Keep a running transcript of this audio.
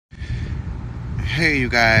Hey you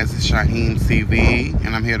guys, it's Shaheem TV,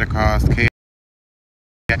 and I'm here to cause chaos.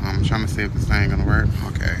 I'm trying to see if this thing gonna work.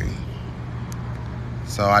 Okay.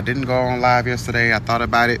 So I didn't go on live yesterday. I thought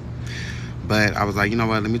about it, but I was like, you know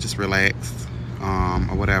what? Let me just relax,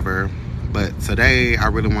 or whatever. But today I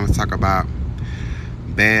really want to talk about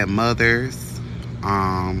bad mothers.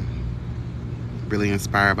 Really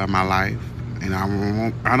inspired by my life, and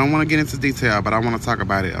I don't want to get into detail, but I want to talk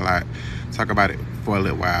about it a lot. Talk about it for a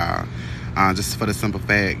little while. Just for the simple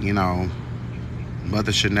fact,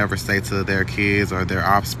 mothers should never say to their kids or their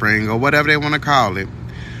offspring or whatever they want to call it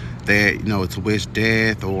that, to wish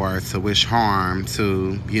death or to wish harm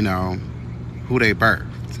to, who they birthed,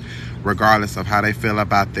 regardless of how they feel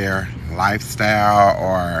about their lifestyle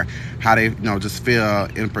or how they, just feel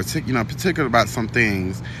in particular about some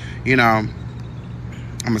things. I'm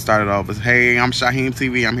going to start it over. Hey, I'm Shaheem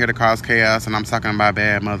TV. I'm here to cause chaos, and I'm talking about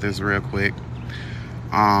bad mothers real quick.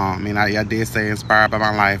 I did say inspired by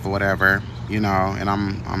my life or whatever, and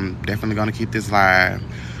I'm definitely gonna keep this live.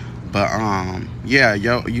 But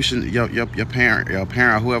your parent,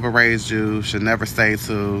 whoever raised you, should never say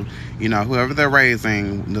to, whoever they're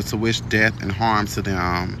raising, to wish death and harm to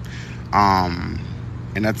them.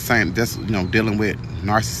 And at the same, dealing with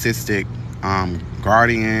narcissistic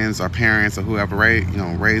guardians or parents or whoever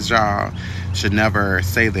raised y'all, should never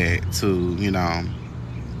say that to,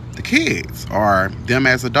 the kids or them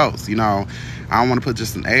as adults. I don't want to put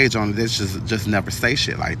just an age on it. It's just never say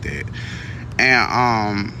shit like that.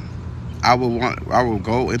 And I will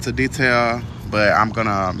go into detail, but I'm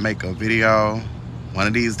gonna make a video one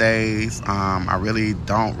of these days. I really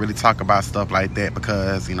don't talk about stuff like that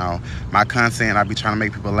because my content, I be trying to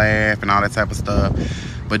make people laugh and all that type of stuff,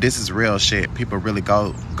 but this is real shit. People really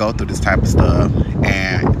go through this type of stuff,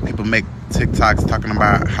 and people make TikToks talking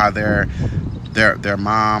about how their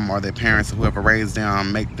mom or their parents or whoever raised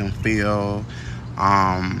them make them feel.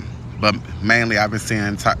 But mainly I've been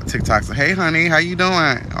seeing TikToks. Hey, honey, how you doing?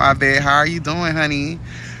 I bet, how are you doing, honey?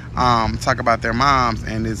 Talk about their moms,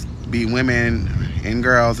 and it's be women and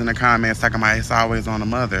girls in the comments talking about it's always on the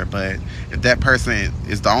mother. But if that person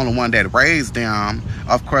is the only one that raised them,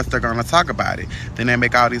 of course they're going to talk about it. Then they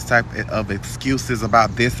make all these type of excuses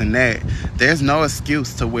about this and that. There's no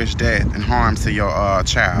excuse to wish death and harm to your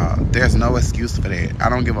child. There's no excuse for that. I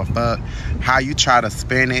don't give a fuck how you try to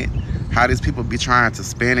spin it, how these people be trying to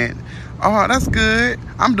spin it. Oh, that's good.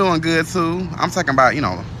 I'm doing good too. I'm talking about,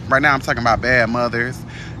 right now I'm talking about bad mothers.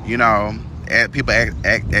 People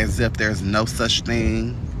act as if there's no such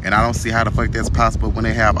thing, and I don't see how the fuck that's possible when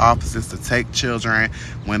they have offices to take children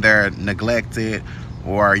when they're neglected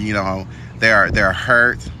or they're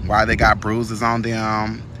hurt, why they got bruises on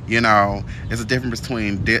them. There's a difference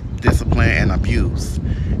between discipline and abuse.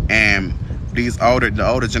 And the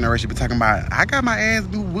older generation be talking about, I got my ass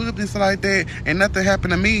whooped and stuff like that, and nothing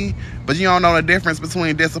happened to me. But you don't know the difference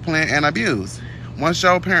between discipline and abuse. Once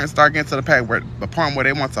your parents start getting to the point where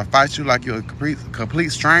they want to fight you like you're a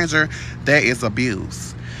complete stranger, that is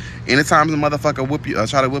abuse. Anytime the motherfucker whoop you or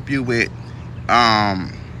try to whoop you with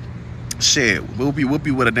whoop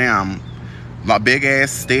you with a damn big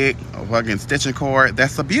ass stick or fucking stitching cord,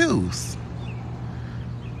 that's abuse.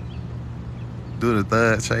 Do the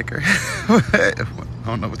thud shaker. I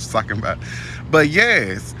don't know what you're talking about. But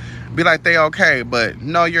yes, be like they okay, but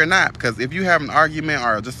no, you're not. Because if you have an argument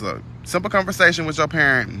or just a simple conversation with your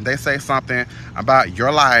parent, they say something about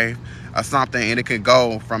your life or something, and it could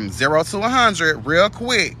go from 0 to 100 real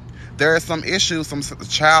quick. There is some issues, some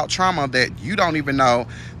child trauma that you don't even know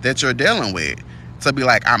that you're dealing with, to be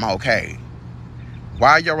like, I'm okay.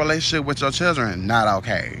 Why your relationship with your children not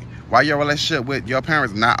okay? Why your relationship with your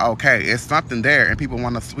parents not okay? It's something there, and people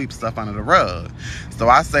want to sweep stuff under the rug. So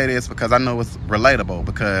I say this because I know it's relatable,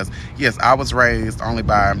 because yes, I was raised only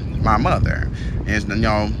by my mother, and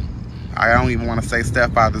I don't even want to say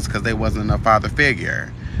stepfathers because they wasn't a father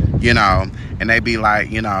figure, and they be like,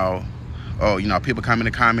 people come in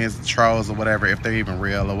the comments, trolls or whatever, if they're even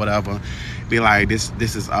real or whatever, be like, this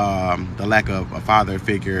is the lack of a father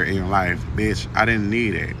figure in your life. Bitch, I didn't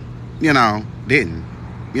need it, didn't,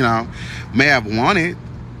 may have wanted,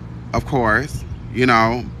 of course,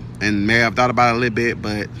 and may have thought about it a little bit,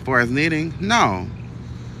 but as far as needing, no.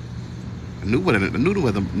 I knew what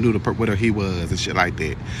he was and shit like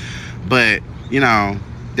that. But,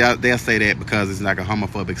 they'll say that because it's like a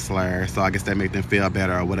homophobic slur, so I guess that make them feel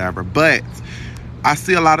better or whatever. But I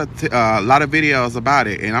see a lot of videos about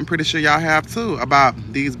it, and I'm pretty sure y'all have too, about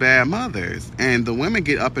these bad mothers. And the women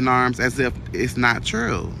get up in arms as if it's not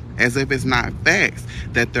true, as if it's not facts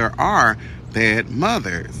that there are bad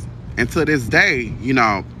mothers. And to this day, you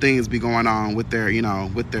know, things be going on with their, you know,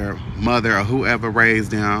 with their mother or whoever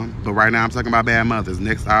raised them. But right now I'm talking about bad mothers.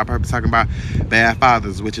 Next I'll probably be talking about bad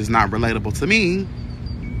fathers, which is not relatable to me,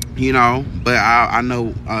 you know, but I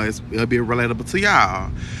know it'll be relatable to y'all.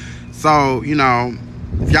 So, you know,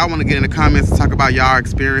 if y'all want to get in the comments and talk about y'all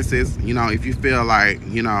experiences, you know, if you feel like,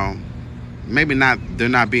 you know, maybe not, they're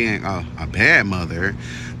not being a bad mother,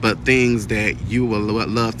 but things that you would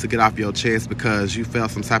love to get off your chest because you felt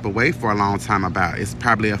some type of way for a long time about. It's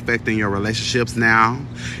probably affecting your relationships now.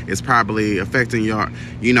 It's probably affecting your,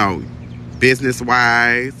 you know, business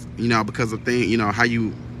wise, you know, because of things, you know, how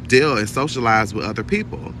you deal and socialize with other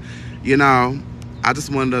people. You know, I just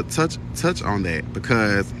wanted to touch on that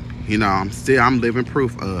because, you know, I'm living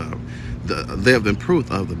proof of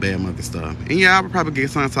the bad mother stuff. And yeah, I would probably get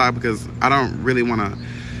some talk because I don't really want to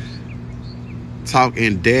talk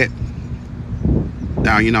in depth.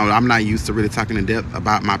 Now, you know, I'm not used to really talking in depth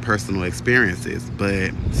about my personal experiences, but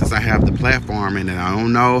since I have the platform and I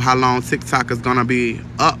don't know how long TikTok is gonna be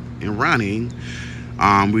up and running,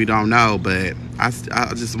 we don't know, but I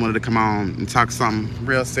just wanted to come on and talk something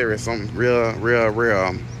real serious, something real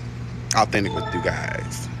authentic with you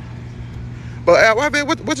guys. But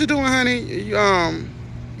what you doing, honey?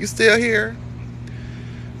 You still here?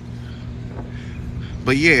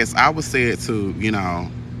 But yes, I would say it too. You know,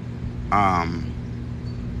 I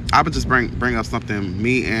would just bring up something.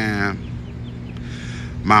 Me and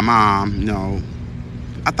my mom. You know,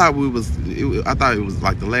 I thought it was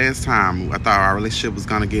like the last time. I thought our relationship was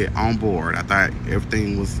gonna get on board. I thought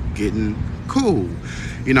everything was getting cool.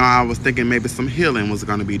 You know, I was thinking maybe some healing was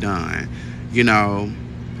gonna be done. You know,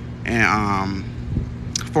 and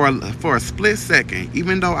for a split second,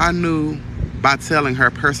 even though I knew by telling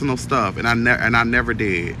her personal stuff, and I never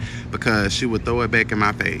did, because she would throw it back in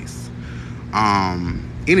my face.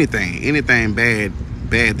 Anything bad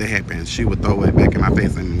that happened, she would throw it back in my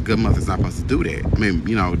face, and good mothers not supposed to do that. I mean,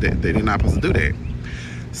 you know, they're not supposed to do that.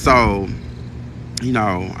 So, you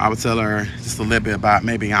know, I would tell her just a little bit about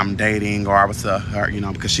maybe I'm dating, or I would tell her, you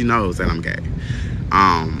know, because she knows that I'm gay.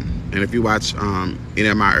 And if you watch any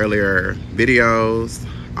of my earlier videos,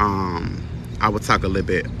 I would talk a little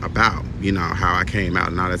bit about, you know, how I came out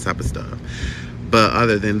and all that type of stuff. But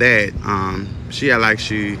other than that, she acted like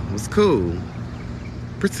she was cool,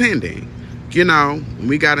 pretending. You know,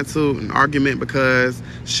 we got into an argument because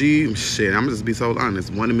I'm gonna just be so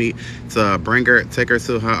honest, wanted me to take her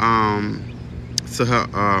to her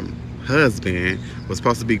husband, was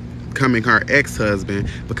supposed to be becoming her ex-husband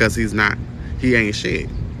because he ain't shit.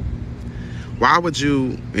 Why would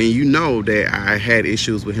you, and you know that I had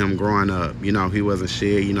issues with him growing up. You know, he wasn't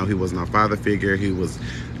shit. You know, he wasn't a father figure. He was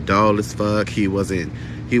dull as fuck. He wasn't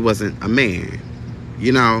a man,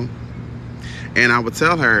 you know. And I would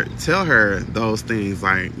tell her those things,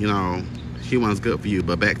 like, you know, he wasn't good for you.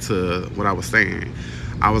 But back to what I was saying,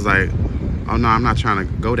 I was like, oh no, I'm not trying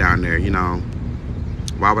to go down there, you know.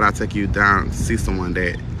 Why would I take you down to see someone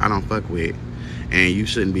that I don't fuck with? And you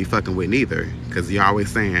shouldn't be fucking with neither, because you're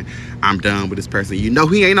always saying, I'm done with this person. You know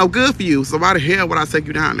he ain't no good for you, so why the hell would I take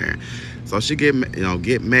you down there? So she get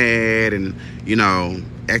mad and, you know,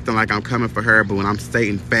 acting like I'm coming for her, but when I'm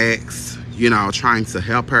stating facts, you know, trying to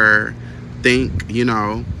help her think, you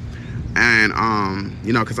know, and,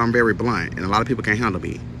 you know, because I'm very blunt, and a lot of people can't handle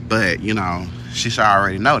me, but, you know, she should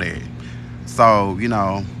already know that. So, you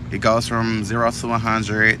know, it goes from 0 to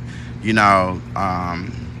 100, you know,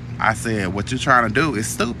 I said, what you trying to do is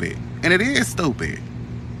stupid. And it is stupid.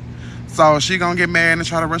 So she gonna get mad and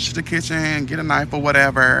try to rush to the kitchen, get a knife or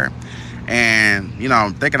whatever. And, you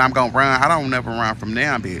know, thinking I'm gonna run. I don't never run from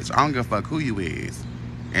them, bitch. I don't give a fuck who you is.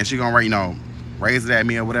 And she gonna, you know, raise it at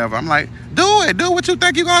me or whatever. I'm like, do it. Do what you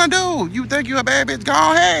think you're gonna do. You think you a bad bitch? Go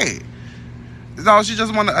ahead. So she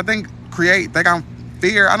just wanna, I think I'm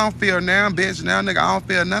fear. I don't fear now, bitch. Now, nigga, I don't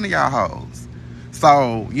fear none of y'all hoes.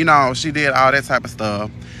 So, you know, she did all that type of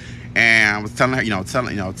stuff. And I was telling her,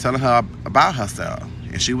 telling her about herself.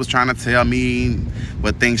 And she was trying to tell me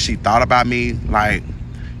what things she thought about me. Like,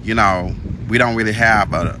 you know, we don't really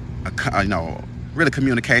have really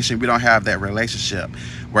communication. We don't have that relationship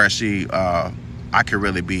where I could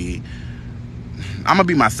really be, I'm gonna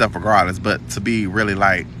be myself regardless, but to be really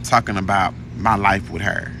like talking about my life with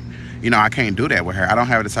her. You know, I can't do that with her. I don't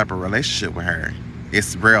have the type of relationship with her.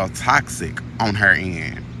 It's real toxic on her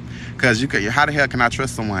end. Because how the hell can I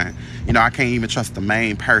trust someone? You know, I can't even trust the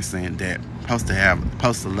main person that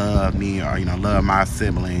supposed to love me, or, you know, love my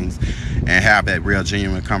siblings, and have that real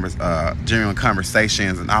genuine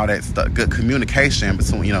conversations and all that stuff, good communication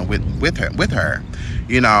between, you know, with her.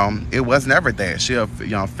 You know, it was never that. She'll, you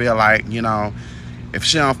know, feel like, you know, if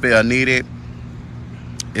she don't feel needed,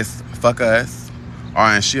 it's fuck us, or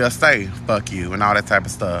and she'll say fuck you and all that type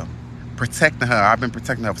of stuff. Protecting her, I've been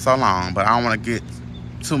protecting her for so long, but I don't want to get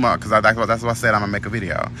too much because that's what I said I'm gonna make a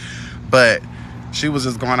video. But she was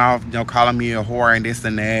just going off, calling me a whore and this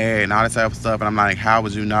and that and all that type of stuff. And I'm like, how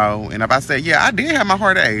would you know? And if I said, yeah, I did have my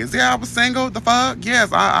hard days. Yeah, I was single. The fuck? Yes,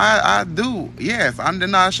 I do. Yes, I'm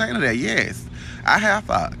not ashamed of that. Yes, I have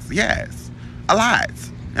fucks. Yes, a lot.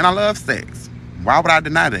 And I love sex. Why would I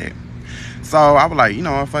deny that? So I was like,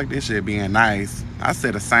 fuck this shit being nice. I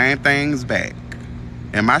said the same things back.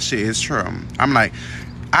 And my shit is true. I'm like,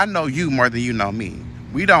 I know you more than you know me.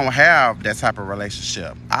 We don't have that type of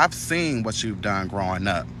relationship. I've seen what you've done growing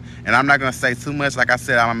up. And I'm not going to say too much. Like I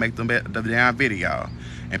said, I'm going to make the damn video.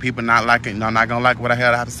 And people not like it, not going to like what I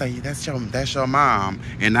have to say. That's your mom.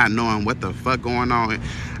 And not knowing what the fuck going on.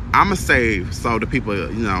 I'm going to say so the people,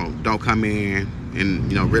 don't come in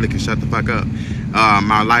and, really can shut the fuck up.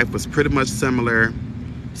 My life was pretty much similar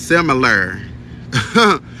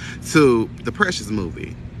to the Precious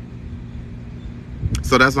movie.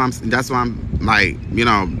 So that's why I'm like,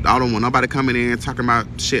 I don't want nobody coming in talking about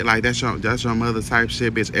shit like that's your mother type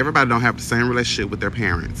shit, bitch. Everybody don't have the same relationship with their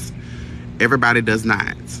parents. Everybody does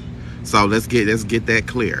not. So let's get that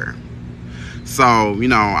clear. So,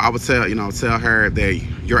 I would tell her that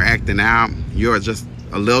you're acting out. You're just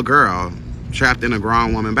a little girl trapped in a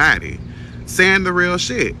grown woman body. Saying the real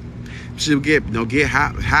shit. She would get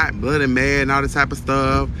hot blooded, mad and all this type of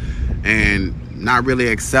stuff, and not really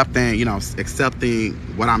accepting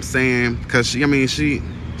what I'm saying, because she's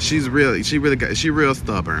real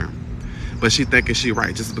stubborn, but she thinking she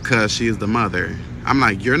right just because she is the mother. I'm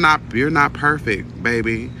like, you're not perfect,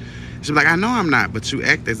 baby. She's like, I know I'm not, but you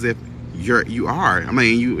act as if you are.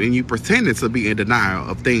 You pretended to be in denial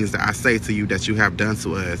of things that I say to you that you have done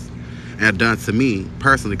to us and done to me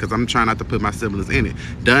personally, because I'm trying not to put my siblings in it.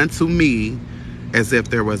 Done to me as if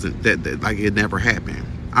there wasn't that like it never happened.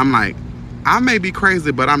 I'm like, I may be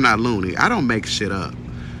crazy, but I'm not loony. I don't make shit up.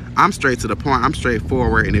 I'm straight to the point. I'm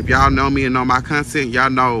straightforward. And if y'all know me and know my content, y'all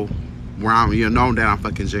know where I'm. You know that I'm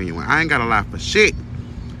fucking genuine. I ain't got a lie for shit,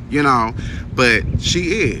 But she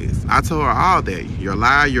is. I told her all that. You're a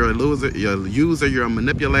liar. You're a loser. You're a user. You're a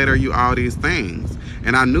manipulator. You all these things.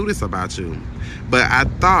 And I knew this about you. But I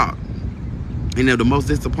thought, the most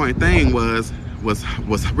disappointing thing was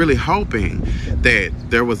really hoping that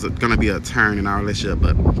there was gonna be a turn in our relationship,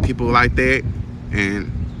 but people like that,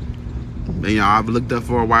 and I've looked up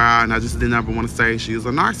for a while, and I just didn't ever want to say she was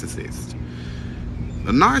a narcissist.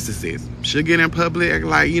 She'll get in public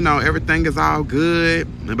like everything is all good,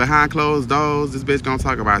 and behind closed doors, this bitch gonna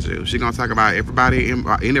talk about you. She gonna talk about everybody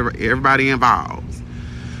involved.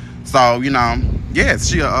 So yes,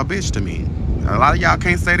 she a bitch to me. A lot of y'all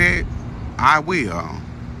can't say that. I will.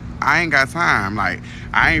 I ain't got time. Like,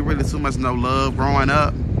 I ain't really too much know love growing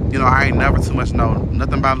up. I ain't never too much know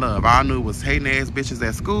nothing about love. All I knew was hating ass bitches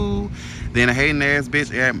at school, then a hating ass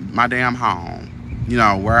bitch at my damn home.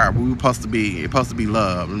 Where we were supposed to be. It's supposed to be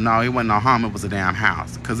love. No, it wasn't no home. It was a damn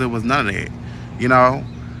house. Because it was none of that.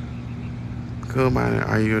 Cool, man.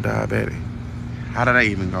 Are you a diabetic? How did they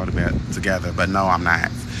even go to bed together? But no, I'm not.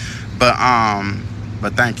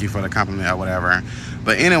 But thank you for the compliment or whatever.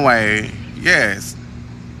 But anyway, yes.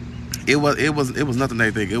 It was nothing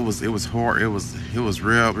they think. It was hard. It was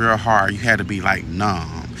real hard. You had to be like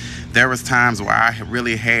numb. There was times where I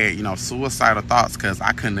really had suicidal thoughts because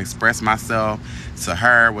I couldn't express myself to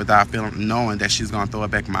her without knowing that she's gonna throw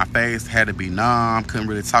it back in my face. Had to be numb. Couldn't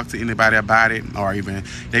really talk to anybody about it, or even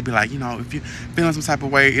they'd be like, if you're feeling some type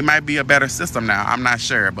of way, it might be a better system now. I'm not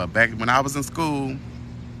sure, but back when I was in school,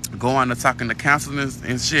 going to talking to counselors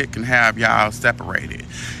and shit can have y'all separated.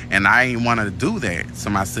 And I didn't want to do that to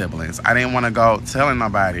my siblings. I didn't want to go telling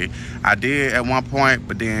nobody. I did at one point,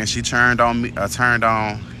 but then she turned on me. Well,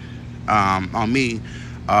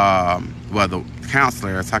 the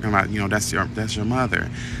counselor talking about, that's your mother.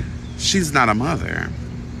 She's not a mother.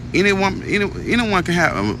 Anyone can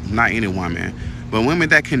have, not any woman, but women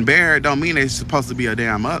that can bear it don't mean they're supposed to be a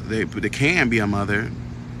damn mother. They can be a mother.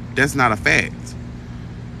 That's not a fact.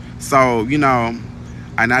 So, and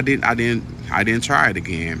I didn't try it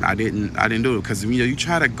again. I didn't do it because you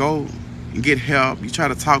try to go and get help. You try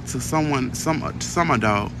to talk to someone, some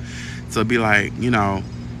adult, to be like,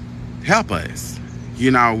 help us.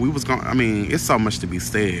 We was going. It's so much to be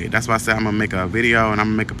said. That's why I said I'm gonna make a video and I'm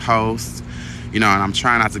gonna make a post. And I'm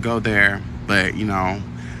trying not to go there, but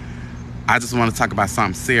I just want to talk about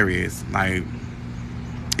something serious. Like,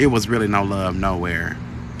 it was really no love nowhere.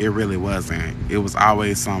 It really wasn't. It was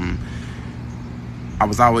always I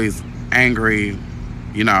was always angry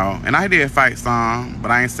You know, and I did fight some,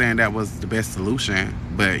 but I ain't saying that was the best solution.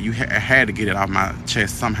 But I had to get it off my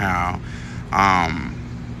chest somehow,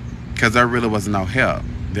 because there really was no help.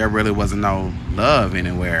 There really wasn't no love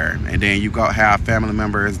anywhere. And then you go have family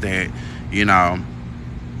members that, you know,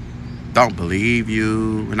 don't believe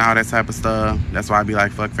you and all that type of stuff. That's why I be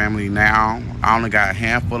like, fuck family now. I only got a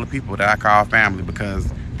handful of people that I call family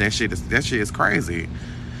because that shit is crazy.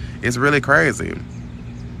 It's really crazy.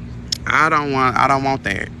 I don't want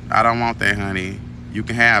that. I don't want that, honey. You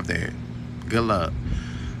can have that. Good luck.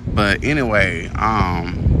 But anyway,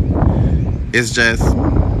 it's just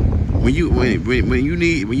when you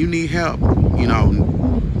need help, you know,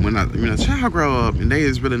 when a child grow up and there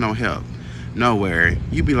is really no help nowhere,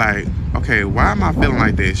 you be like, okay, why am I feeling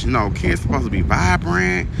like this? You know, kids supposed to be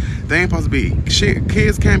vibrant. They ain't supposed to be shit.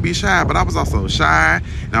 Kids can't be shy, but I was also shy,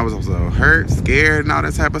 and I was also hurt, scared, and all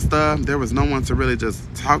that type of stuff. There was no one to really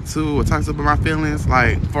just talk to about my feelings.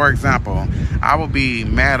 Like, for example, I would be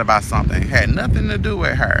mad about something, had nothing to do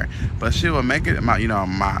with her, but she would make it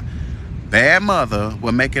my bad mother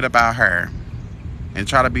would make it about her and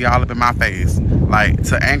try to be all up in my face, like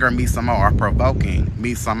to anger me some more or provoking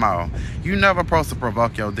me some more. You never supposed to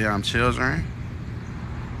provoke your damn children.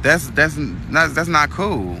 That's not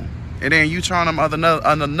cool. And then you trying them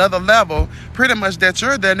on another level, pretty much that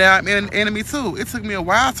you're their damn enemy too. It took me a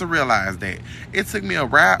while to realize that. It took me a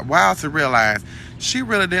while to realize she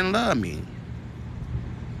really didn't love me.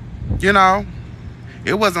 You know,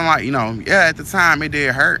 it wasn't like, you know, yeah, at the time it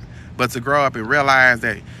did hurt, but to grow up and realize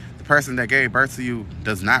that the person that gave birth to you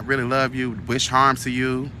does not really love you, wish harm to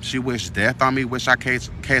you. She wished death on me, wish I catch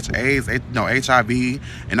AIDS, HIV,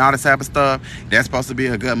 and all this type of stuff. That's supposed to be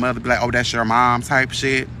a good mother, be like, oh, that's your mom type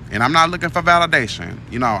shit. And I'm not looking for validation.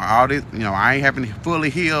 You know, all this, you know, I ain't having to fully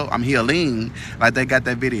heal. I'm healing, like they got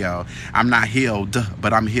that video. I'm not healed,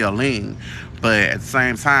 but I'm healing. But at the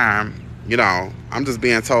same time, you know, I'm just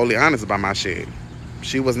being totally honest about my shit.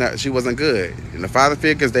 She wasn't good. And the father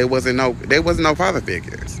figures, there wasn't no father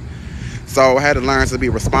figures. So I had to learn to be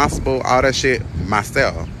responsible, all that shit,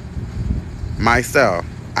 myself.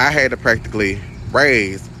 I had to practically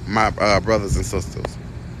raise my brothers and sisters.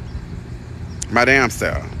 My damn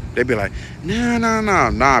self. They'd be like, nah,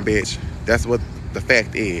 bitch. That's what the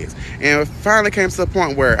fact is. And it finally came to a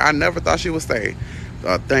point where I never thought she would say,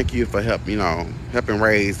 thank you for helping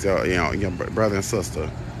raise your brother and sister.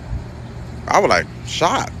 I was like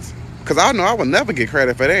shocked. Because I know I would never get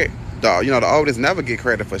credit for that. The oldest never get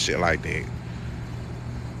credit for shit like that.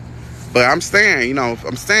 But I'm saying,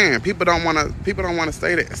 people don't want to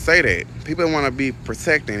say that. People want to be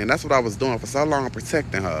protecting, and that's what I was doing for so long,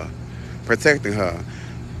 protecting her.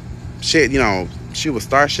 Shit, she would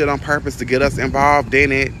start shit on purpose to get us involved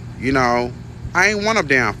in it. I ain't want a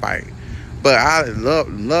damn fight, but I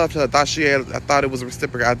loved her. I thought it was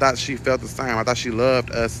reciprocal. I thought she felt the same. I thought she loved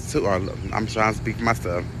us too. Or I'm trying to speak for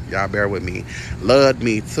myself. Y'all bear with me. Loved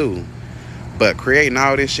me too. But creating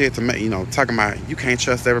all this shit to make, talking about you can't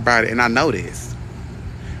trust everybody, and I know this.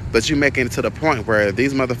 But you making it to the point where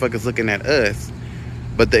these motherfuckers looking at us,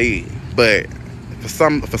 but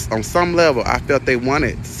on some level, I felt they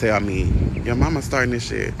wanted to tell me, your mama's starting this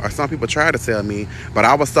shit. Or some people tried to tell me, but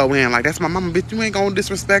I was so in, like, that's my mama, bitch, you ain't gonna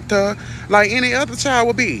disrespect her like any other child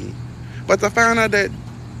would be. But to find out that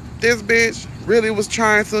this bitch really was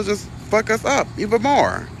trying to just fuck us up even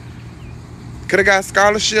more. Could have got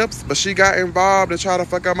scholarships, but she got involved and tried to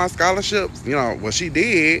fuck up my scholarships. Well, she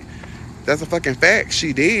did. That's a fucking fact.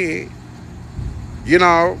 She did.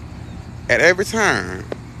 At every turn.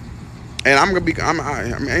 And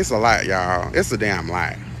it's a lot, y'all. It's a damn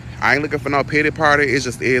lot. I ain't looking for no pity party. It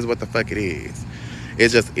just is what the fuck it is. It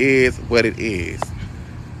just is what it is.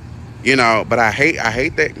 But I hate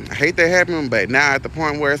that happening. But now at the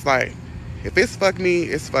point where it's like, if it's fuck me,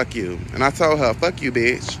 it's fuck you. And I told her, fuck you,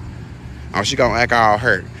 bitch. Oh, she gonna act all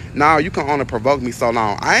hurt. No, you can only provoke me so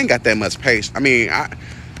long. I ain't got that much patience. I mean,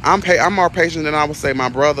 I'm more patient than I would say my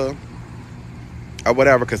brother or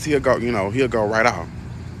whatever, because he'll go right off.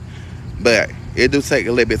 But it do take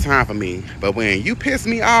a little bit of time for me. But when you piss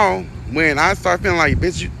me off, when I start feeling like,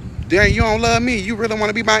 bitch, you don't love me, you really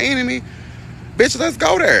want to be my enemy, bitch, let's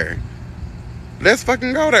go there. Let's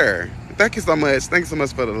fucking go there. Thank you so much. Thank you so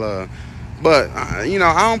much for the love. But I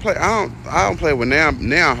don't play with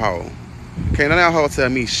now hoe. Can't now hoe tell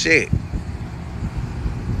me shit.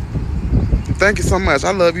 Thank you so much.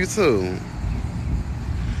 I love you too.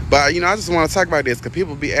 But I just want to talk about this because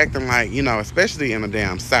people be acting like, especially in the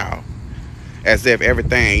damn South, as if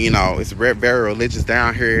everything, it's very religious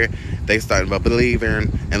down here. They start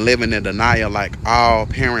believing and living in denial like all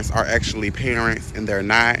parents are actually parents, and they're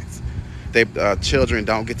not. Children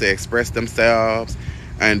don't get to express themselves.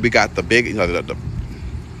 And we got the big,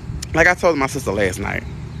 like I told my sister last night,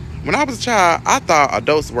 when I was a child, I thought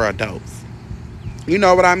adults were adults. You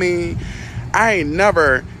know what I mean? I ain't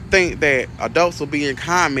never think that adults will be in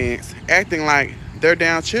comments acting like they're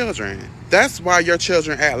down children. That's why your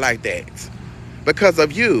children act like that. Because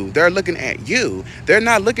of you. They're looking at you. They're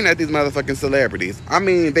not looking at these motherfucking celebrities. I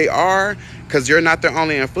mean, they are, because you're not their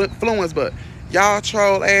only influence, but y'all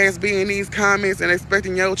troll ass be in these comments and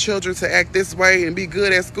expecting your children to act this way and be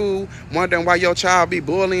good at school, wondering why your child be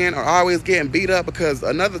bullying or always getting beat up because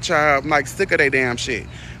another child like sick of their damn shit.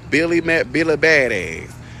 Billy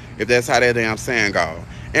badass, if that's how that damn saying go.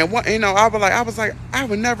 And what, I was like, I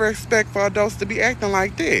would never expect for adults to be acting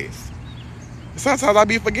like this. Sometimes I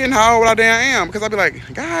be forgetting how old I damn am, because I be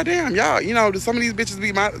like, God damn, y'all, some of these bitches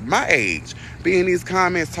be my age, be in these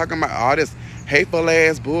comments talking about all this hateful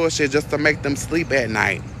ass bullshit just to make them sleep at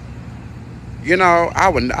night. I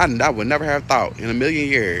would never have thought in a million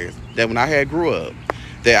years that when I had grew up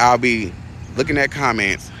that I'll be looking at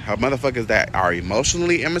comments of motherfuckers that are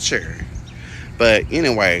emotionally immature. But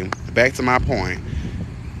anyway, back to my point.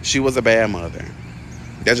 She was a bad mother.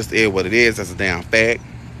 That just is what it is. That's a damn fact.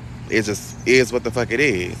 It just is what the fuck it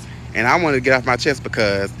is. And I want to get off my chest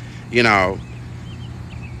because, I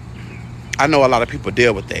know a lot of people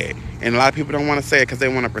deal with that. And a lot of people don't want to say it because they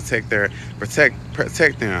want to protect them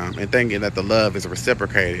and thinking that the love is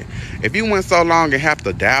reciprocated. If you went so long and have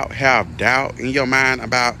doubt in your mind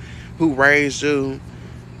about who raised you,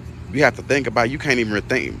 you have to think about, you can't even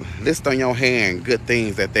list on your hand good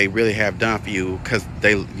things that they really have done for you because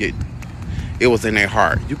it was in their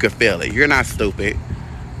heart. You could feel it. You're not stupid.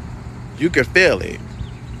 You can feel it.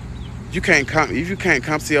 You can't come to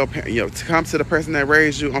come to the person that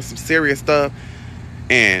raised you on some serious stuff,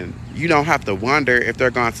 and you don't have to wonder if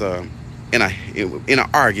they're going to in an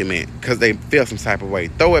argument because they feel some type of way,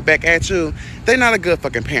 throw it back at you. They're not a good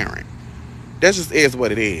fucking parent. That just is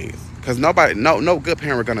what it is. Because no good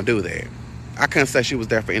parent gonna do that. I couldn't say she was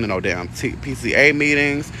there for any no damn PCA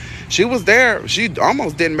meetings. She was there. She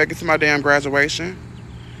almost didn't make it to my damn graduation.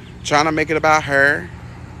 Trying to make it about her.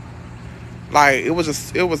 Like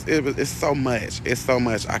it's so much. It's so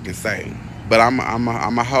much I can say, but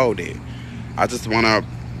I'm hold it. I just want to,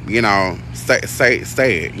 say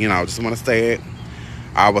it. Just want to say it.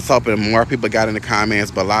 I was hoping more people got in the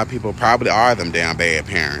comments, but a lot of people probably are them damn bad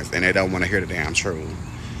parents, and they don't want to hear the damn truth.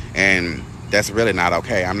 And that's really not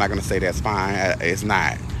okay. I'm not gonna say that's fine. It's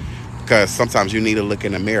not, because sometimes you need to look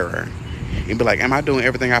in the mirror and be like, am I doing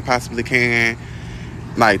everything I possibly can?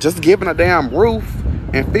 Like, just giving a damn roof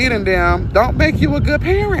and feeding them don't make you a good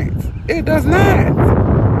parent. It does not.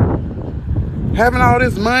 Having all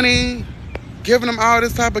this money, giving them all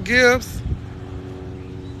this type of gifts,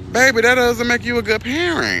 baby, that doesn't make you a good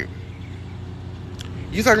parent.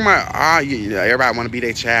 You talking about, everybody want to be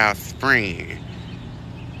their child's friend.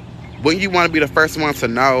 Wouldn't you want to be the first one to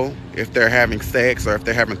know if they're having sex or if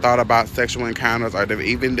they haven't thought about sexual encounters, or they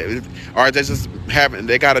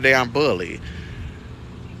got a damn bully?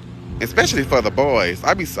 Especially for the boys.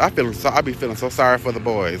 I be feeling so sorry for the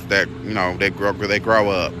boys that they grow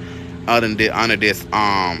up under this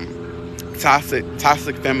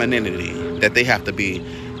toxic femininity, that they have to be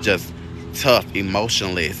just tough,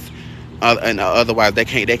 emotionless, and otherwise they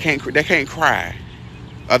can't cry.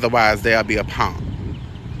 Otherwise they'll be a punk.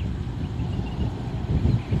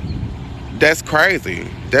 That's crazy.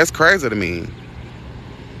 That's crazy to me.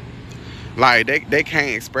 Like, they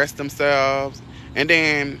can't express themselves and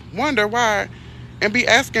then wonder why, and be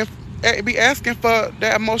asking for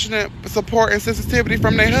that emotional support and sensitivity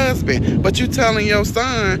from their husband. But you telling your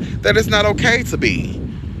son that it's not okay to be.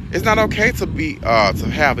 It's not okay to be to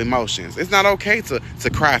have emotions. It's not okay to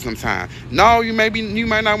cry sometimes. No, you might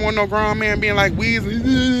not want no grown man being like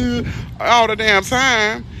wheezing all the damn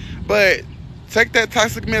time, but take that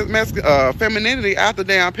toxic femininity out the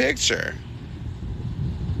damn picture.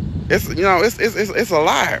 It's a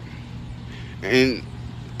lot, and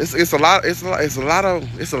it's a lot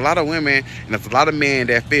of women, and it's a lot of men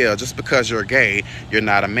that feel just because you're gay, you're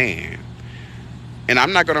not a man. And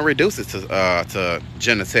I'm not gonna reduce it to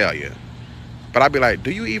genitalia, but I'd be like,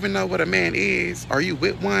 do you even know what a man is? Are you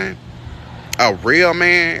with one? A real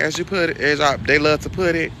man, as you put it, they love to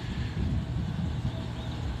put it.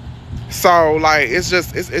 So, like, it's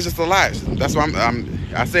just a lot. That's why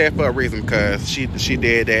I say it for a reason, because she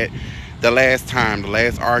did that the last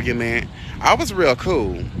argument. I was real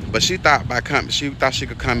cool, but she thought she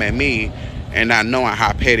could come at me and not knowing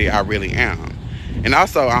how petty I really am. And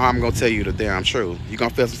also, I'm gonna tell you the damn truth. You're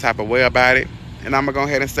gonna feel some type of way about it, and I'm gonna go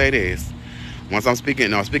ahead and say this. Once I'm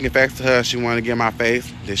speaking facts to her, she wanted to get in my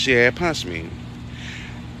face, then she had punched me.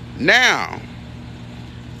 Now,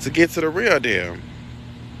 to get to the real deal.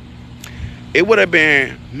 It would have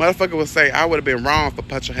been, motherfucker would say, I would have been wrong for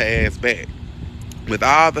punching her ass back. With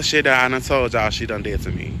all the shit that I done told y'all she done did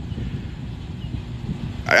to me.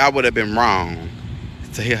 I would have been wrong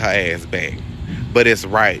to hit her ass back. But it's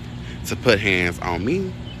right to put hands on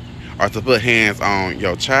me or to put hands on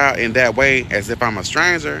your child in that way as if I'm a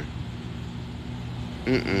stranger.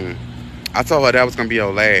 I told her that was going to be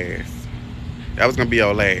your last. That was going to be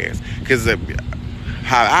your last. Because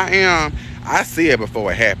how I am, I see it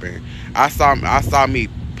before it happened. I saw me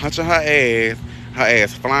punching her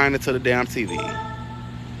ass flying into the damn TV.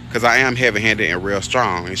 Because I am heavy-handed and real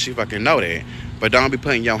strong, and she fucking know that. But don't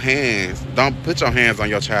put your hands on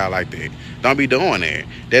your child like that. Don't be doing that.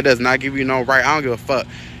 That does not give you no right. I don't give a fuck.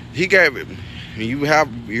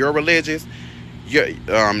 You're religious.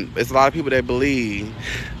 It's a lot of people that believe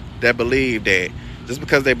that just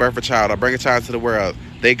because they birth a child or bring a child to the world,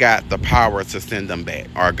 they got the power to send them back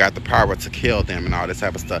or got the power to kill them and all this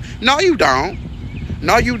type of stuff. No, you don't.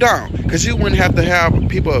 No, you don't. Because you wouldn't have to have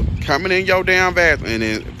people coming in your damn vag and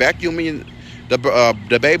then vacuuming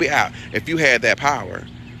the baby out if you had that power.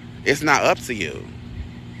 It's not up to you.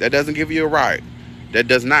 That doesn't give you a right. That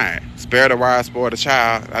does not. Spare the rod, spoil the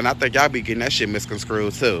child. And I think y'all be getting that shit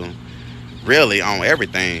misconstrued too. Really, on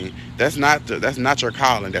everything. That's not your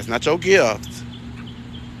calling. That's not your gift.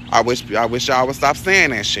 I wish y'all would stop saying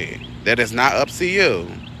that shit. That is not up to you.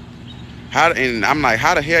 And I'm like,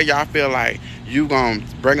 how the hell y'all feel like you gonna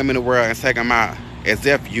bring them in the world and take them out as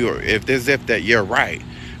if that you're right?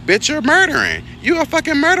 Bitch, you're murdering. You a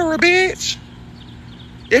fucking murderer, bitch.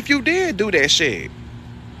 If you did do that shit.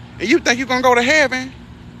 And you think you gonna go to heaven?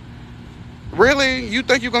 Really? You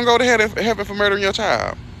think you gonna go to heaven for murdering your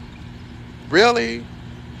child? Really?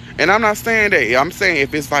 And I'm not saying that. I'm saying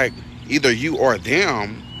if it's like either you or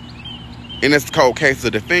them, in this cold case to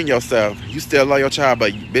defend yourself, you still love your child,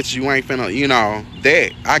 but bitch, you ain't finna,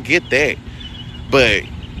 that. I get that. But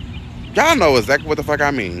y'all know exactly what the fuck I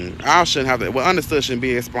mean. I shouldn't have to, understood shouldn't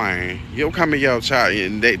be explained. You don't come in your child,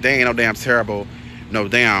 and they ain't no damn terrible, no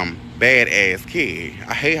damn badass kid.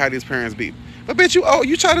 I hate how these parents be. But bitch, you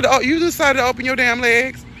decided to open your damn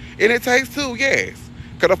legs, and it takes two, yes.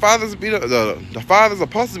 Cause the fathers are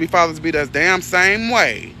supposed to be fathers be the damn same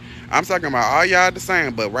way. I'm talking about all y'all the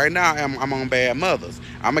same, but right now I'm on bad mothers.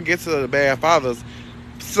 I'm gonna get to the bad fathers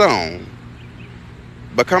soon.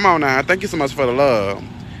 But come on now, thank you so much for the love.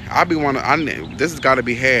 This has got to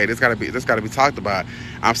be had. This got to be talked about.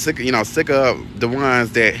 I'm sick of the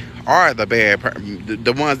ones that are the bad,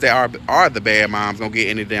 the ones that are the bad moms don't get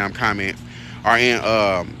any damn comments, or in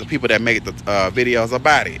the people that make the videos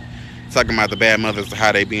about it, talking about the bad mothers,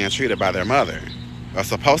 how they being treated by their mother, or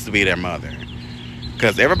supposed to be their mother.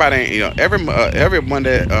 Because everybody, everyone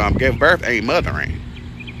that gave birth ain't mothering.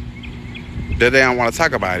 That they don't want to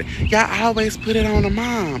talk about it. Y'all always put it on the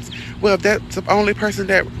moms. Well, if that's the only person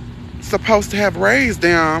that's supposed to have raised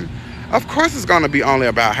them, of course it's going to be only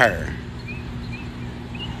about her.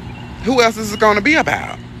 Who else is it going to be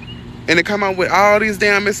about? And they come up with all these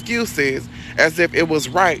damn excuses as if it was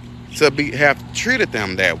right to have treated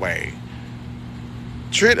them that way.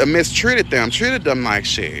 Mistreated them, treated them like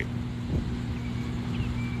shit.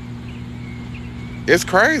 It's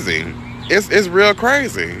crazy. It's real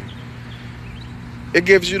crazy. It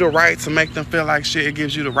gives you the right to make them feel like shit. It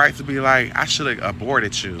gives you the right to be like, I should have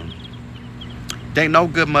aborted you. There ain't no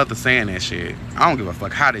good mother saying that shit. I don't give a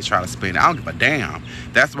fuck how they try to spin it. I don't give a damn.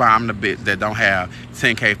 That's why I'm the bitch that don't have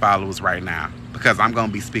 10K followers right now. Because I'm going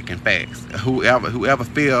to be speaking facts. Whoever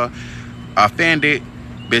feel offended,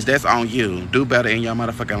 bitch, that's on you. Do better in your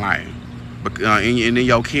motherfucking life. And in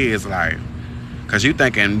your kids' life. Because you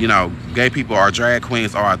thinking, gay people are drag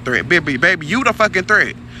queens or a threat. Baby, you the fucking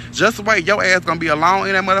threat. Just wait, your ass gonna be alone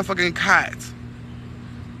in that motherfucking cot.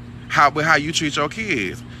 How you treat your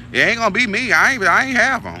kids. It ain't gonna be me. I ain't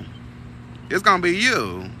have them. It's gonna be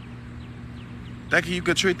you. Thinking you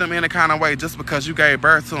could treat them any kind of way just because you gave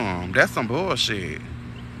birth to them. That's some bullshit.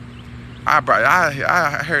 I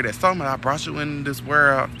heard that so much. I brought you in this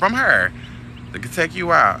world from her that could take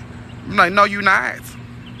you out. I'm like, no, you not.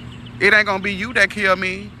 It ain't gonna be you that kill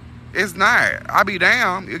me. It's not. I'll be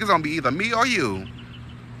damned. It's gonna be either me or you.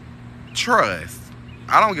 Trust.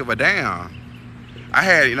 I don't give a damn. I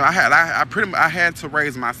had to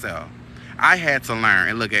raise myself. I had to learn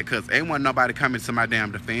and look at, because ain't wasn't nobody coming to my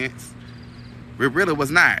damn defense. It really was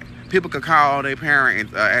not. People could call their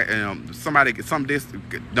parents, got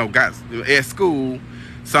at school,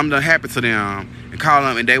 something happened to them, and call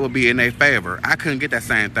them, and they would be in their favor. I couldn't get that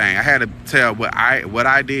same thing. I had to tell what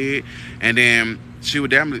I did, and then she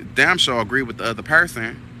would damn sure agree with the other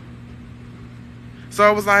person. So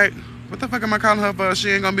it was like, What the fuck am I calling her for? She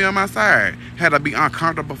ain't gonna be on my side. Had to be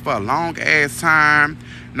uncomfortable for a long ass time.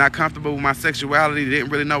 Not comfortable with my sexuality. Didn't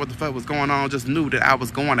really know what the fuck was going on. Just knew that I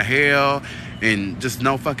was going to hell. And just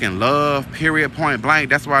no fucking love. Period. Point blank.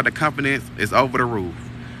 That's why the confidence is over the roof.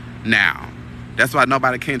 Now. That's why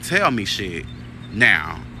nobody can tell me shit.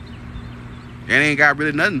 Now. It ain't got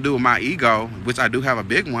really nothing to do with my ego. Which I do have a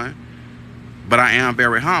big one. But I am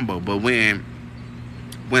very humble. But when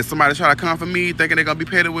somebody try to come for me thinking they're gonna be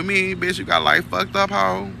petty with me, bitch, you got life fucked up,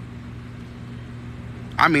 hoe.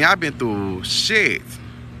 I mean, I've been through shit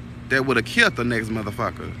that would have killed the next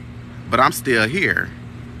motherfucker. But I'm still here.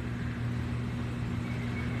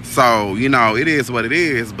 So, you know, it is what it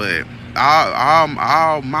is, but all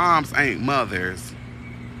moms ain't mothers.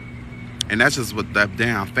 And that's just what the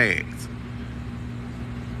damn facts.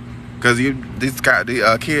 Cause these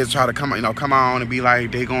kids try to come on and be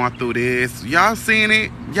like they going through this. Y'all seen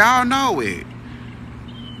it? Y'all know it.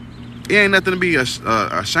 It ain't nothing to be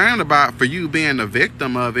ashamed about for you being a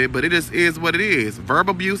victim of it, but it just is what it is. Verbal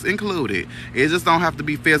abuse included. It just don't have to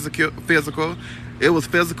be physical. It was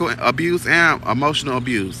physical abuse and emotional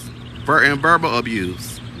abuse, and verbal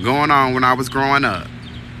abuse going on when I was growing up.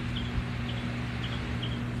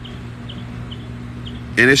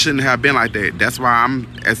 And it shouldn't have been like that. That's why I'm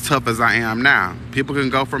as tough as I am now. People can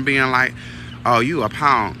go from being like, oh, you a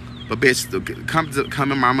pound. But bitch,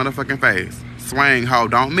 come in my motherfucking face. Swing, hoe,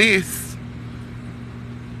 don't miss.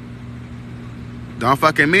 Don't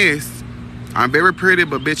fucking miss. I'm very pretty,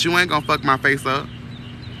 but bitch, you ain't gonna fuck my face up.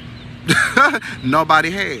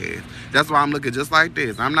 Nobody has. That's why I'm looking just like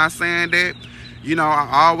this. I'm not saying that, you know,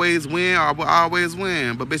 I always win or I will always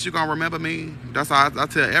win. But bitch, you gonna remember me. That's how I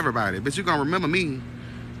tell everybody. Bitch, you gonna remember me.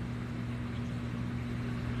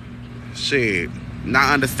 Shit,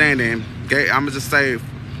 not understanding gay. I'ma just say,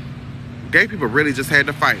 gay people really just had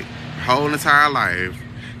to fight whole entire life,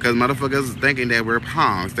 cause motherfuckers thinking that we're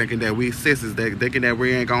punks, thinking that we sissies, thinking that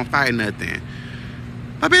we ain't gonna fight nothing.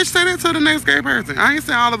 But bitch, say that to the next gay person. I ain't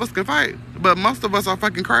saying all of us can fight, but most of us are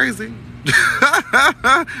fucking crazy,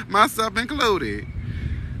 myself included.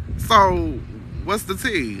 So what's the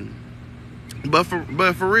tea? But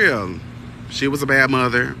for real, she was a bad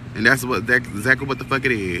mother, and that's exactly what the fuck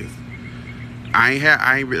it is. Like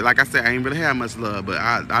I said, I ain't really have much love, but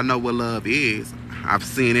I know what love is. I've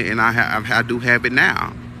seen it, and I do have it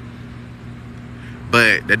now.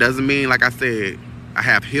 But that doesn't mean, like I said, I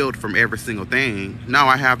have healed from every single thing. No,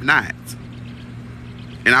 I have not.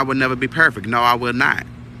 And I will never be perfect. No, I will not.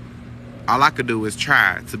 All I could do is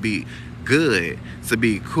try to be good, to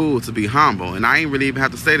be cool, to be humble. And I ain't really even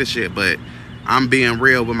have to say this shit, but I'm being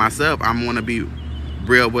real with myself. I want to be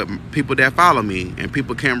real with people that follow me, and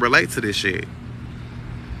people can relate to this shit.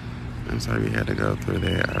 I'm sorry you had to go through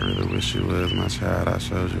that. I really wish you was my child. I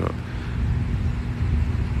showed you.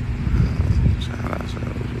 Child, I showed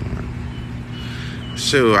you.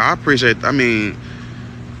 Sure, I appreciate. I mean,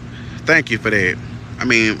 thank you for that. I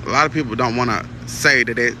mean, a lot of people don't want to say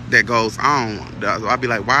that goes on. I'll be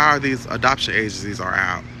like, why are these adoption agencies are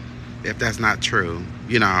out if that's not true?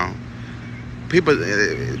 You know, people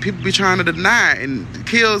be trying to deny, and the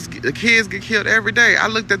kids get killed every day. I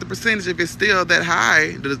looked at the percentage, if it's still that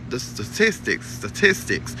high, the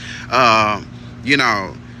statistics, you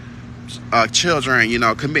know, children, you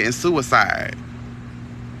know, committing suicide.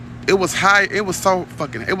 It was high. It was so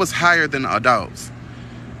fucking. It was higher than adults.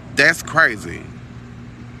 That's crazy.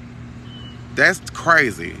 That's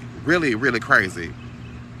crazy. Really, really crazy.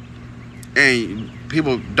 And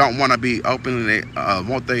people don't want to be open, and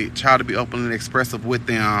want their child to be open and expressive with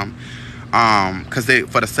them, because they,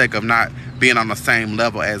 for the sake of not being on the same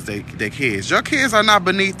level as their kids. Your kids are not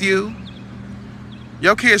beneath you.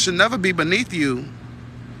 Your kids should never be beneath you.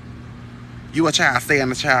 You a child, stay in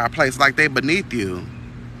the child place like they beneath you.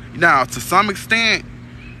 Now, to some extent,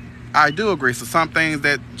 I do agree. So some things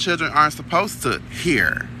that children aren't supposed to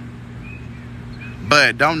hear.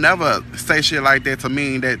 But don't never say shit like that to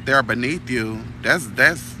mean that they're beneath you. That's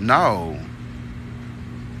no.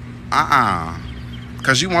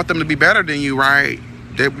 Because you want them to be better than you, right?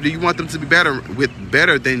 You want them to be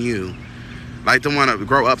better than you. Like, they want to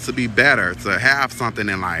grow up to be better, to have something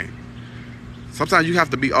in life. Sometimes you have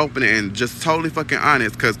to be open and just totally fucking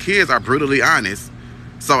honest, because kids are brutally honest.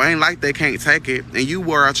 So ain't like they can't take it. And you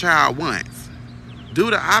were a child once.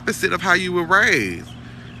 Do the opposite of how you were raised.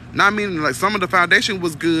 Not meaning like some of the foundation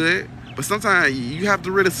was good, but sometimes you have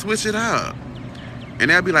to really switch it up.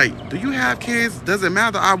 And they'll be like, do you have kids? Doesn't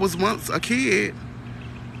matter. I was once a kid.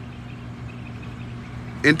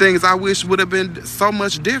 And things I wish would have been so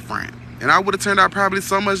much different. And I would have turned out probably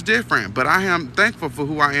so much different. But I am thankful for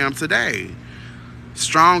who I am today.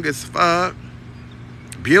 Strong as fuck.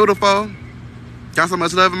 beautiful. Got so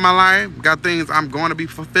much love in my life. Got things I'm going to be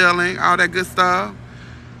fulfilling. All that good stuff.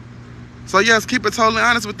 So yes, keep it totally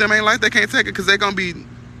honest with them. Ain't like they can't take it because they're going to be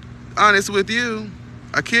honest with you.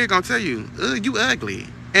 A kid going to tell you, ugh, you ugly.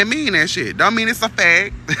 And mean that shit. Don't mean it's a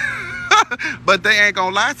fact. But they ain't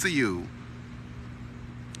going to lie to you.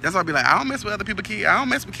 That's why I be like, I don't mess with other people's kids. I don't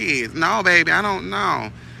mess with kids. No, baby, I don't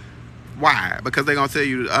know. Why? Because they going to tell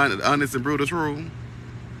you the honest and brutal truth.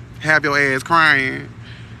 Have your ass crying.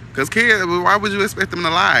 Because kids, why would you expect them to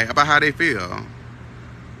lie about how they feel?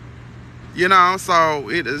 You know, so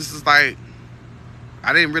it's just like,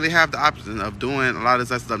 I didn't really have the option of doing a lot of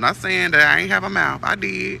that stuff. Not saying that I ain't have a mouth. I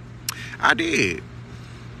did. I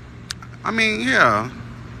mean, yeah.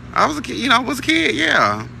 I was a kid,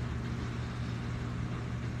 yeah.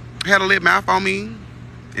 Had a lip mouth on me.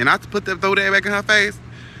 And I throw that back in her face.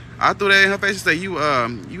 I threw that in her face and said, you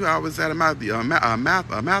always had a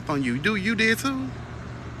mouth on you. You did too?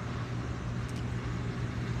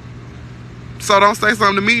 So don't say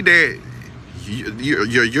something to me that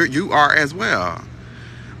you are as well.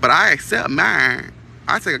 But I accept mine.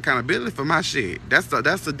 I take accountability for my shit. That's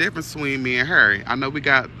the difference between me and her. I know we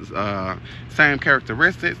got same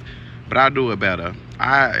characteristics, but I do it better.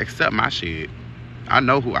 I accept my shit. I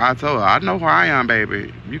know who I told her. I know who I am,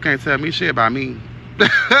 baby. You can't tell me shit about me.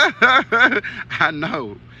 I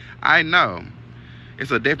know.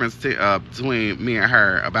 It's a difference between me and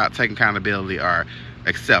her about taking accountability or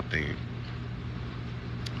accepting.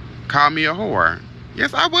 Call me a whore.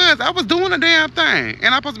 Yes, I was. I was doing a damn thing.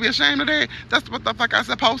 And I'm supposed to be ashamed of that? That's what the fuck I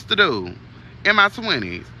supposed to do in my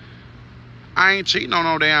 20s. I ain't cheating on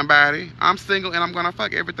no damn body. I'm single and I'm gonna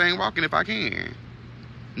fuck everything walking if I can.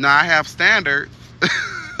 Now, I have standards.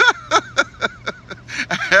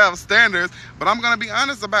 I have standards, but I'm gonna be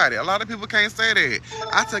honest about it. A lot of people can't say that.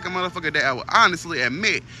 I take a motherfucker that will honestly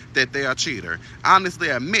admit that they're a cheater. Honestly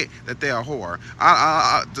admit that they're a whore.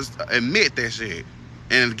 I just admit that shit.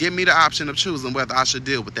 And give me the option of choosing whether I should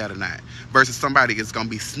deal with that or not. Versus somebody that's going to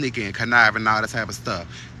be sneaky and conniving and all this type of stuff.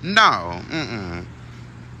 No.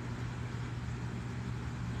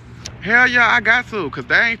 Hell yeah, I got to. Because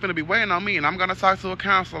they ain't finna be waiting on me. And I'm going to talk to a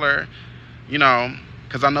counselor. You know.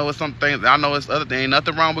 Because I know it's some things. I know it's other things. Ain't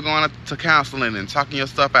nothing wrong with going to counseling and talking your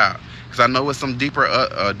stuff out. Because I know it's some deeper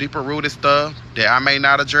rooted stuff that I may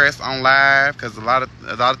not address on live. Because a lot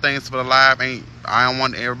of things for the live I don't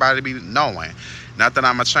want everybody to be knowing. Not that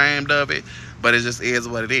I'm ashamed of it, but it just is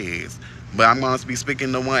what it is. But I'm going to be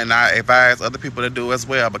speaking to one, and I advise other people to do as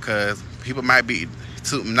well, because people might be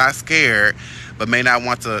not scared, but may not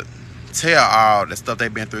want to tell all the stuff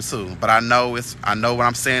they've been through too. But I know what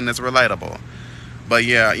I'm saying is relatable. But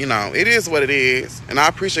yeah, it is what it is, and I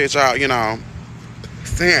appreciate y'all,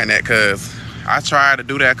 saying that, because I tried to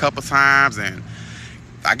do that a couple times, and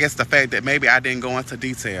I guess the fact that maybe I didn't go into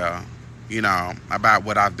detail, about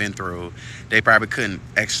what I've been through, they probably couldn't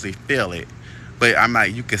actually feel it. But I'm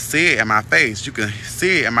like, you can see it in my face. You can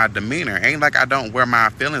see it in my demeanor. Ain't like I don't wear my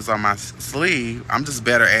feelings on my sleeve. I'm just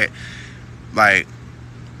better at, like,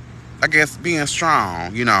 I guess being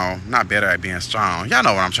strong, not better at being strong. Y'all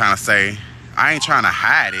know what I'm trying to say. I ain't trying to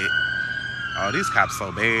hide it. Oh, these cops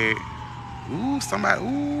so bad. Ooh, somebody,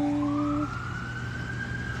 ooh.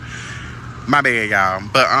 My bad, y'all.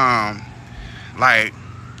 But, like,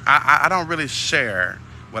 I don't really share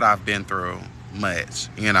what I've been through much,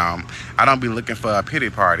 I don't be looking for a pity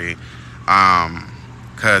party,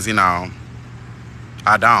 because, I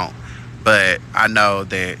don't. But I know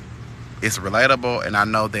that it's relatable, and I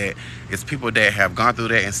know that it's people that have gone through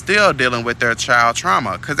that and still dealing with their child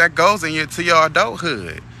trauma, because that goes to your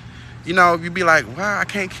adulthood. You be like, why I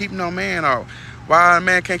can't keep no man, or why a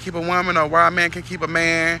man can't keep a woman, or why a man can't keep a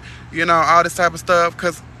man, all this type of stuff,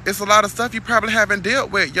 because it's a lot of stuff you probably haven't dealt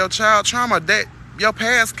with. Your child trauma, that your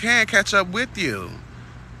past can catch up with you.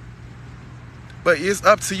 But it's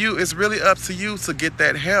up to you. It's really up to you to get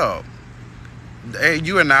that help. Hey,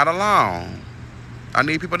 you are not alone. I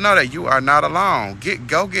need people to know that you are not alone.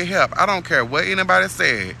 Go get help. I don't care what anybody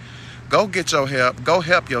said. Go get your help. Go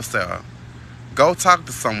help yourself. Go talk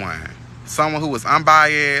to someone who is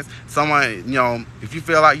unbiased. Someone, if you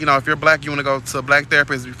feel like, if you're black, you want to go to a black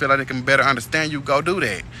therapist, you feel like they can better understand you, go do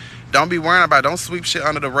that. Don't be worrying about it. Don't sweep shit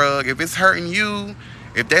under the rug. If it's hurting you,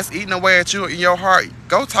 if that's eating away at you in your heart,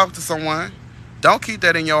 go talk to someone. Don't keep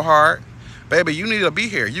that in your heart. Baby, you need to be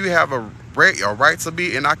here. You have a right to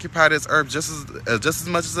be and occupy this earth just as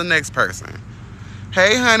much as the next person.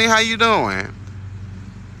 Hey, honey, how you doing?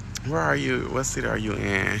 Where are you? What city are you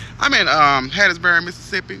in? I'm in Hattiesburg,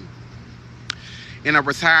 Mississippi. In a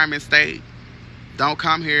retirement state. Don't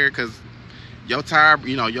come here, because your tire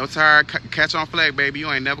catch on flag, baby.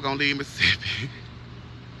 You ain't never gonna leave Mississippi.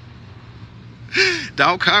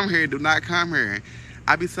 Don't come here. Do not come here.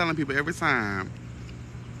 I be telling people every time,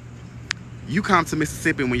 you come to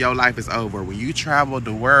Mississippi when your life is over. When you travel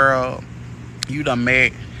the world, you done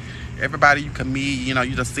met everybody you can meet, you know,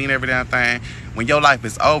 you just seen every damn thing. When your life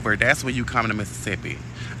is over, that's when you come to Mississippi.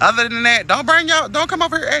 Other than that, don't come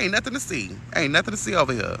over here. Ain't nothing to see. Ain't nothing to see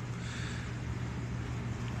over here.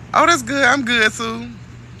 Oh, that's good. I'm good too.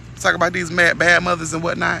 Talk about these bad mothers and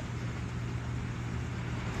whatnot.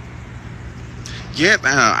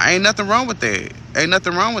 Yeah, ain't nothing wrong with that. Ain't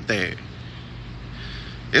nothing wrong with that.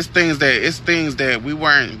 It's things that we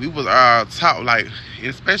was taught, like,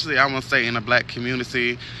 especially I want to say in the black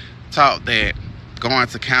community, taught that going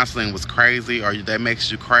to counseling was crazy or that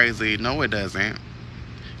makes you crazy. No, it doesn't.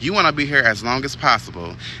 You want to be here as long as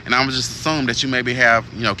possible, and I'm just assume that you maybe have,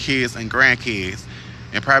 you know, kids and grandkids,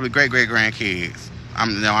 and probably great grandkids. I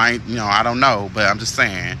don't know, but I'm just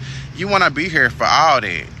saying, you want to be here for all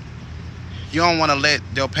that. You don't want to let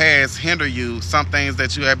your past hinder you. Some things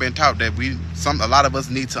that you have been taught that a lot of us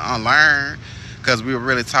need to unlearn, because we were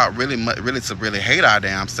really taught really to really hate our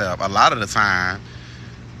damn self a lot of the time.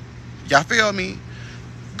 Y'all feel me?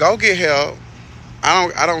 Go get help.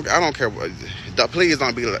 I don't care. Please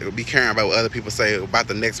don't be caring about what other people say about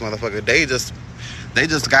the next motherfucker. They just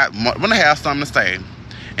want to have something to say,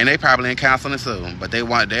 and they probably in counseling soon. But they don't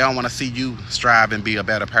want to see you strive and be a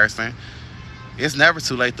better person. It's never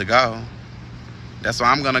too late to go. That's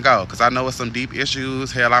why I'm gonna go, because I know it's some deep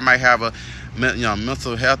issues. Hell, I might have a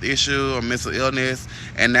mental health issue or mental illness,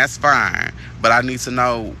 and that's fine. But I need to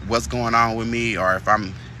know what's going on with me, or if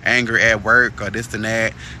I'm angry at work or this and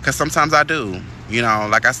that. Because sometimes I do. You know,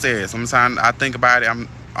 like I said, sometimes I think about it. I'm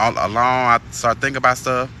all alone. I start thinking about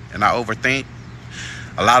stuff, and I overthink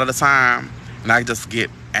a lot of the time, and I just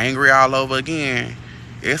get angry all over again.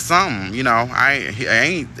 It's something, you know.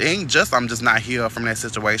 It ain't just I'm just not healed from that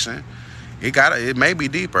situation. It may be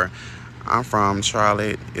deeper. I'm from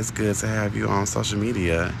Charlotte. It's good to have you on social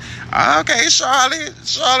media. Okay, Charlotte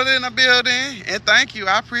in the building, and thank you.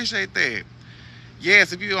 I appreciate that.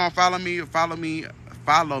 Yes, if you don't follow me,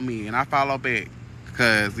 and I follow back.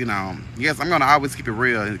 Because, you know, yes, I'm going to always keep it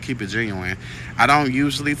real and keep it genuine. I don't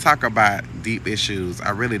usually talk about deep issues. I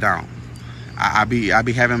really don't. I be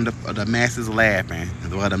having the masses laughing.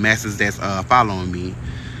 Well, the masses that's following me.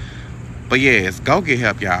 But yes, go get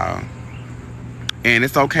help, y'all. And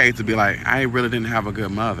it's okay to be like, I really didn't have a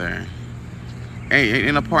good mother.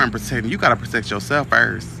 Ain't important protecting. You got to protect yourself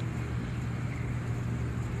first.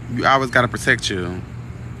 You always got to protect you.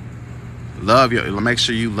 Make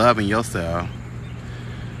sure you loving yourself.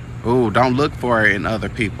 Ooh, don't look for it in other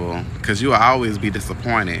people, because you will always be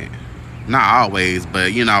disappointed. Not always,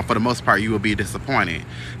 but, you know, for the most part, you will be disappointed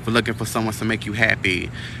for looking for someone to make you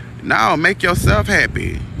happy. No, make yourself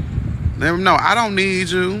happy. Let them know, I don't need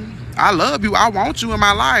you. I love you. I want you in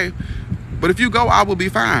my life. But if you go, I will be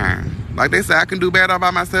fine. Like they say, I can do better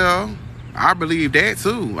by myself. I believe that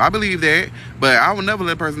too. I believe that. But I will never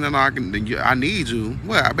let a person know I need you.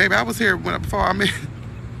 Well, baby, I was here before I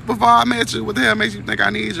met you. What the hell makes you think I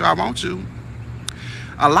need you? I want you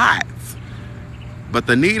a lot. But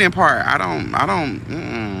the needing part, I don't.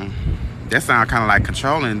 That sounds kind of like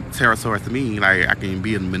controlling territory to me. Like I can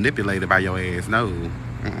be manipulated by your ass. No,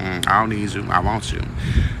 I don't need you. I want you.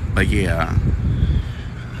 But yeah,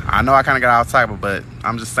 I know I kind of got off topic, but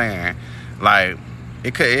I'm just saying, like,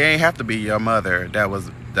 it ain't have to be your mother that was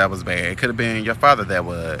bad. It could have been your father that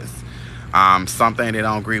was. Something that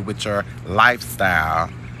don't agree with your lifestyle.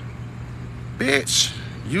 Bitch,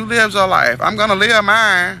 you lived your life. I'm gonna live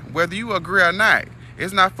mine, whether you agree or not.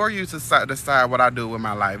 It's not for you to decide what I do with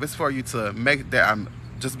my life. It's for you to make that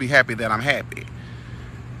just be happy that I'm happy.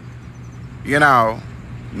 You know.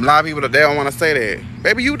 A lot of people, they don't want to say that.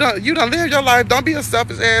 Baby, you done live your life. Don't be a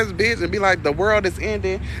selfish ass bitch and be like the world is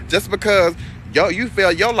ending just because you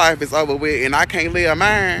feel your life is over with and I can't live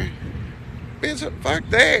mine. Bitch, fuck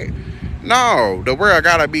that. No, the world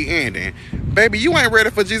gotta be ending. Baby, you ain't ready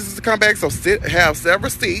for Jesus to come back, so have several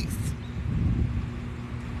seats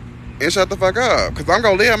and shut the fuck up. Cause I'm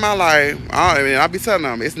gonna live my life. I'll be telling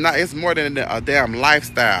them it's more than a damn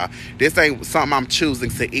lifestyle. This ain't something I'm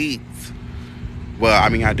choosing to eat. Well, I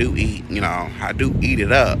mean, I do eat, you know, I do eat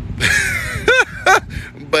it up.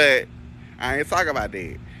 But I ain't talking about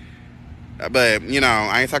that. But, you know,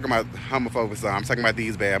 I ain't talking about homophobia. I'm talking about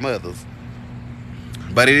these bad mothers.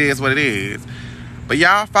 But it is what it is. But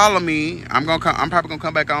y'all follow me. I'm probably gonna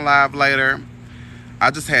come back on live later.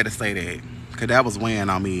 I just had to say that, because that was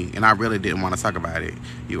weighing on me, and I really didn't want to talk about it.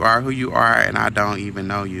 You are who you are, and I don't even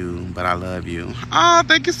know you, but I love you. Oh,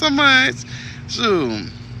 thank you so much.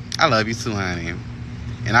 Shoot. I love you too, honey.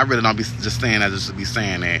 And I really don't be just saying that just to be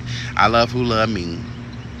saying that. I love who love me.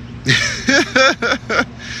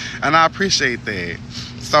 And I appreciate that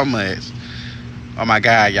so much. Oh my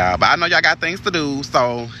God, y'all. But I know y'all got things to do,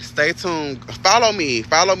 so stay tuned. Follow me.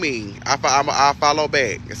 I'll follow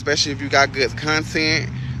back, especially if you got good content.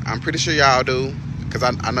 I'm pretty sure y'all do, because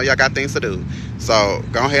I know y'all got things to do. So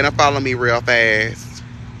go ahead and follow me real fast.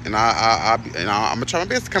 And I'm going to try my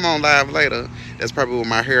best to come on live later. That's probably when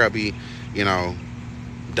my hair will be,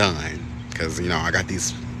 done. Because, I got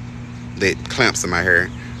these clamps in my hair.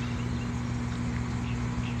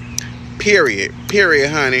 Period,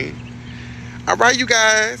 honey. All right, you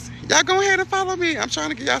guys. Y'all go ahead and follow me. I'm trying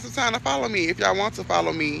to give y'all some time to follow me if y'all want to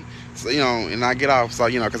follow me. So, and I get off. So,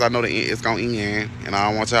 because I know it's going to end. And I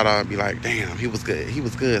don't want y'all to be like, damn, he was good.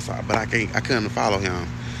 So, but I couldn't follow him.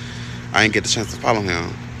 I didn't get the chance to follow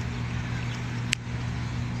him.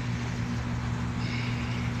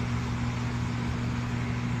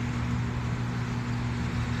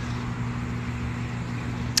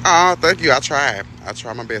 Oh, thank you. I try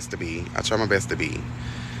my best to be.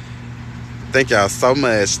 Thank y'all so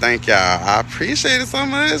much. Thank y'all. I appreciate it so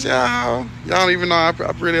much, y'all. Y'all don't even know I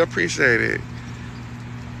really appreciate it.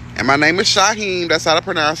 And my name is Shaheem. That's how to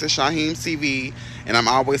pronounce it. Shaheem CV. And I'm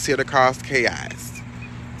always here to cause chaos.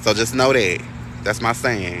 So just know that. That's my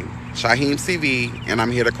saying. Shaheem CV. And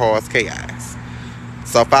I'm here to cause chaos.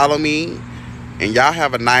 So follow me. And y'all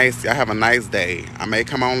have a nice day. I may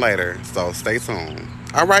come on later. So stay tuned.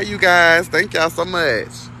 All right, you guys. Thank y'all so much.